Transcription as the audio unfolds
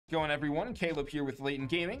Going everyone, Caleb here with Leighton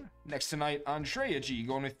Gaming. Next tonight, Andrea G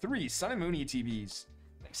going with 3 Sun and Moon ETbs.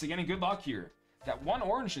 Thanks again and good luck here. Got 1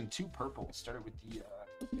 orange and 2 purple. Started with the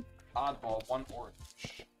oddball, 1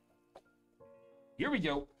 orange. Here we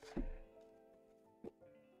go.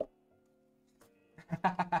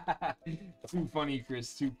 Too funny,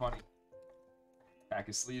 Chris. Too funny. Pack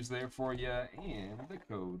of sleeves there for you, and the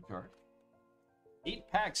code card.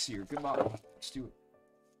 8 packs here. Good luck. Let's do it.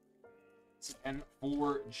 And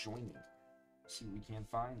for joining. Let's see what we can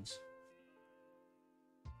find.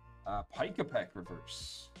 Pike-a-Peck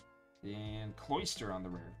reverse. And Cloyster on the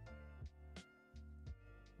rare.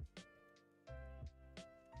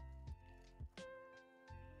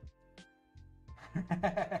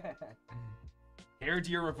 Hair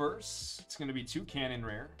Deer reverse. It's going to be 2 cannon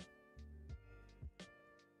rare.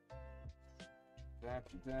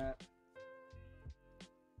 After that.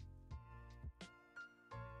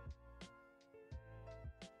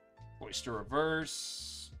 Oyster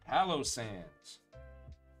reverse. Hallow Sands.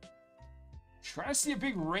 Trying to see a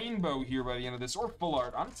big rainbow here by the end of this, or full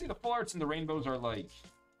art. Honestly, the full arts and the rainbows are like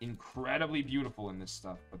incredibly beautiful in this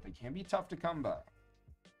stuff, but they can be tough to come by.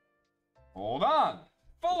 Hold on.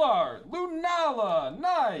 Full art. Lunala.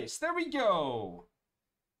 Nice. There we go.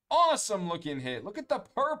 Awesome looking hit. Look at the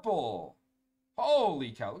purple.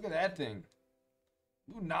 Holy cow. Look at that thing.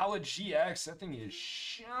 Lunala GX. That thing is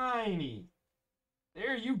shiny.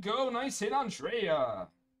 There you go. Nice hit, Andrea.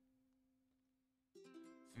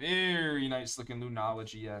 Very nice looking Lunala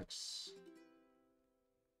GX.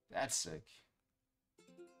 That's sick.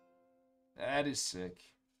 That is sick.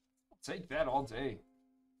 I'll take that all day.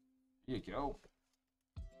 Here you go.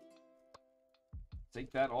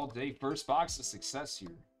 Take that all day. First box of success here.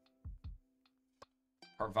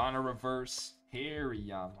 Carvana reverse.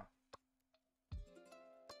 Hariyama.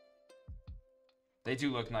 They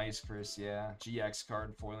do look nice, Chris. Yeah. GX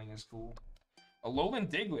card foiling is cool. Alolan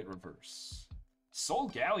Diglett reverse. Soul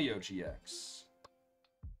Galio GX.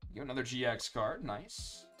 You got another GX card.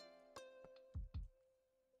 Nice.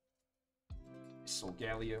 Soul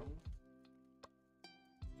Galio.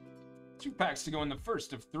 2 packs to go in the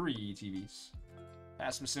first of 3 ETbs.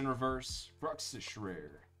 Asmussen reverse. Bruxish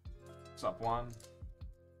rare. What's up, one?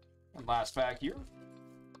 And last pack here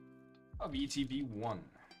of ETb 1.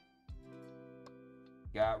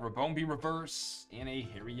 Got Rabombi reverse and a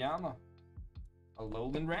Hariyama.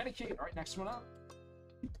 Alolan Raticate. All right, next one up.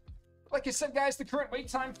 Like I said, guys, the current wait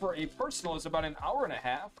time for a personal is about 1.5 hours.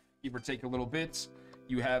 Give or take a little bit.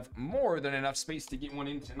 You have more than enough space to get one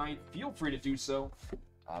in tonight. Feel free to do so.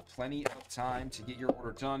 Plenty of time to get your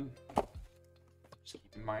order done. Just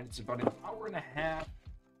keep in mind, it's about 1.5 hours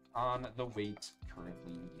on the wait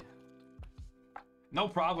currently. No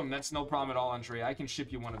problem. That's no problem at all, Andrea. I can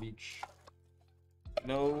ship you one of each.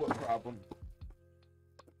 No problem.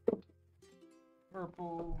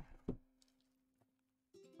 Purple.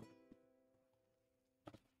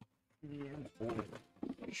 And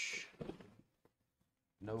orange.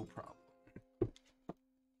 No problem.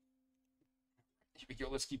 Here we go.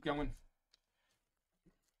 Let's keep going.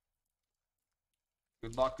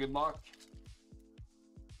 Good luck. Good luck.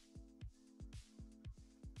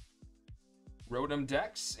 Rotom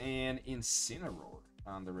Dex and Incineroar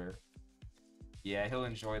on the rare. Yeah, he'll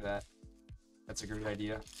enjoy that. That's a great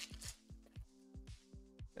idea.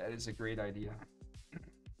 That is a great idea.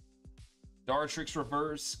 Dartrix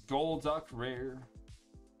reverse, Golduck rare.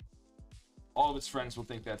 All of his friends will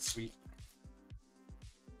think that's sweet.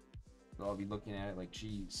 They'll all be looking at it like,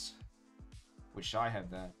 geez, wish I had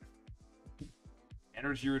that.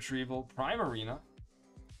 Energy Retrieval, Primarina.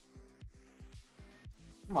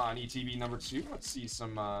 Come on, ETb number 2. Let's see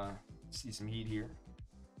some heat here.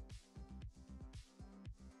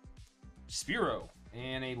 Spearow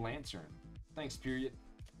and a Lantern. Thanks, period.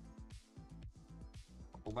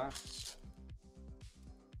 Couple left.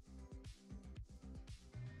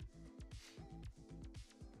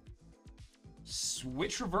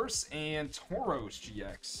 Switch reverse and Tauros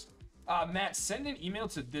GX. Matt, send an email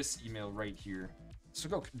to this email right here. So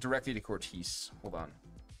go directly to Cortez. Hold on.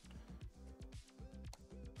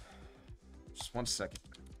 Just 1 second.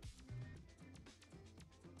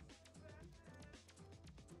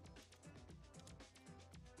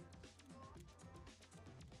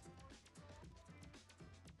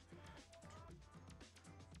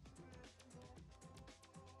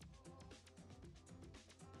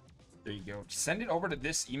 There you go. Send it over to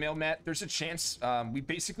this email, Matt. There's a chance. We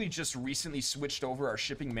basically just recently switched over our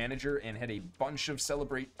shipping manager and had a bunch of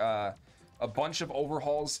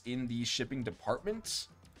overhauls in the shipping department.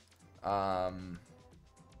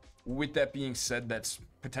 With that being said, that's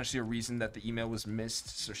potentially a reason that the email was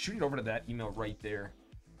missed. So shoot it over to that email right there.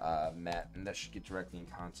 Matt, and that should get directly in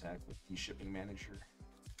contact with the shipping manager.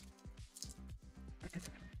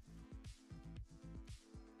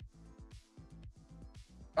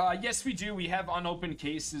 Yes, we do. We have unopened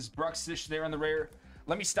cases. Bruxish there on the rare.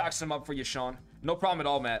 Let me stock some up for you, Sean. No problem at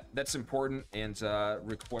all, Matt. That's important and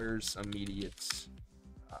requires immediate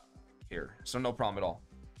care. So no problem at all.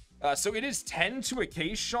 So it is 10 to a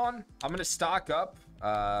case, Sean. I'm going to stock up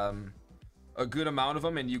a good amount of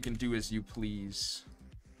them, and you can do as you please.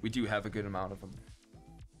 We do have a good amount of them.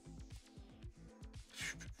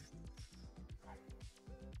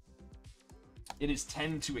 It is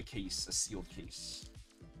 10 to a case, a sealed case.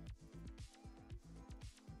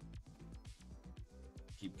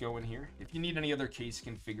 Keep going here. If you need any other case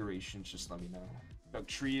configurations, just let me know. About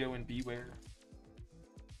Trio and Beware.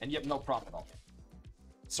 And yep, no problem at all.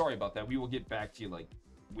 Sorry about that. We will get back to you like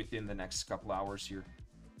within the next couple hours here.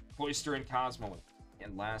 Cloister and Cosmo.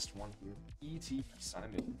 And last one here. ETbs.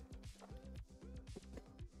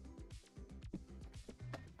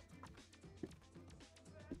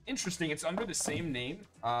 Interesting. It's under the same name.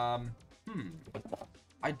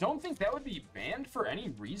 I don't think that would be banned for any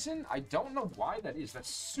reason. I don't know why that is. That's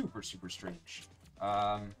super, super strange.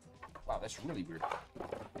 Wow, that's really weird.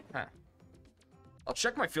 Huh. I'll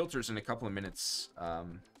check my filters in a couple of minutes.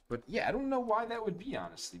 But yeah, I don't know why that would be,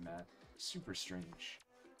 honestly, Matt. Super strange.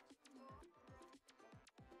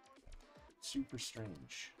 Super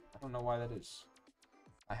strange. I don't know why that is.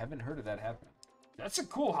 I haven't heard of that happening. That's a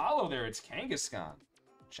cool holo there. It's Kangaskhan.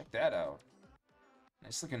 Check that out.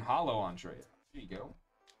 Nice looking holo, Andrea. There you go.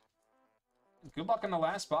 Good luck on the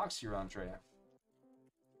last box here, Andrea.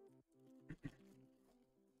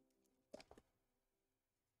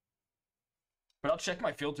 But I'll check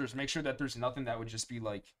my filters, make sure that there's nothing that would just be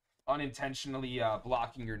like unintentionally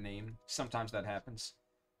blocking your name. Sometimes that happens.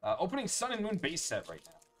 Opening Sun and Moon base set right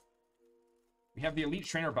now. We have the Elite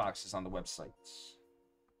Trainer boxes on the website.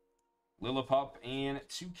 Lillipup and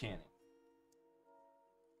Toucannon.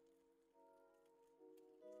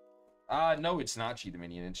 No, it's not G the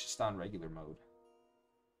Minion. It's just on regular mode.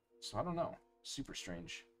 So I don't know. Super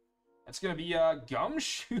strange. That's going to be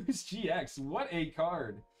Gumshoes GX. What a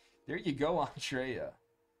card. There you go, Andrea.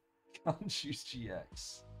 Gumshoes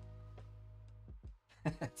GX.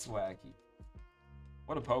 That's wacky.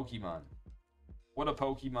 What a Pokemon. What a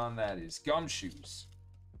Pokemon that is. Gumshoes.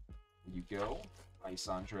 There you go. Nice,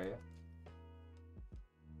 Andrea.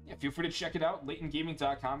 Yeah, feel free to check it out.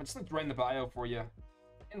 LaytonGaming.com. It's linked right in the bio for you.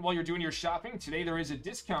 And while you're doing your shopping, today there is a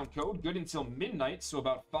discount code good until midnight, so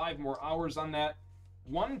about 5 more hours on that.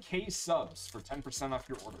 1K subs for 10% off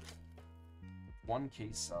your order.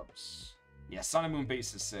 1K subs. Yeah, Sun and Moon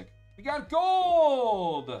base is sick. We got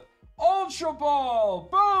gold! Ultra Ball!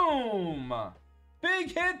 Boom!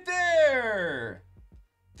 Big hit there!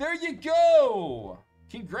 There you go!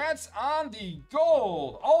 Congrats on the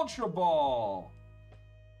gold Ultra Ball!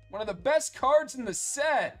 One of the best cards in the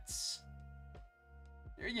set!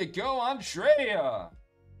 There you go, Andrea.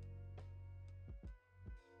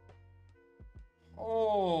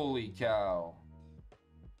 Holy cow.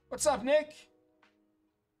 What's up, Nick?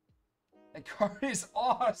 That card is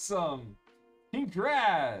awesome.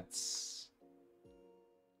 Congrats.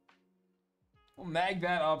 We'll mag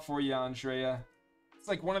that up for you, Andrea. It's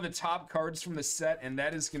like one of the top cards from the set, and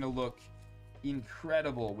that is going to look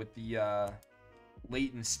incredible with the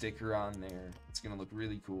Layton sticker on there. It's going to look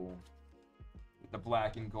really cool. The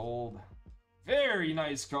black and gold. Very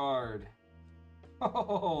nice card.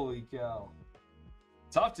 Holy cow.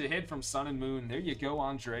 Tough to hit from Sun and Moon. There you go,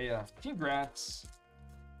 Andrea. Congrats.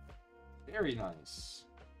 Very nice.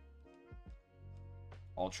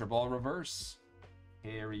 Ultra Ball reverse.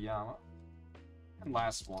 Hariyama. And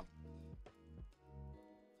last one.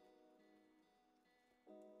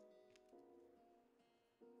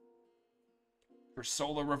 For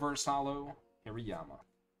Solar reverse holo. Hariyama.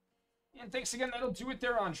 And thanks again. That'll do it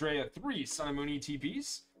there, Andrea. 3 Sun and Moon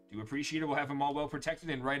ETbs. Do appreciate it. We'll have them all well protected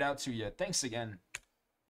and right out to you. Thanks again.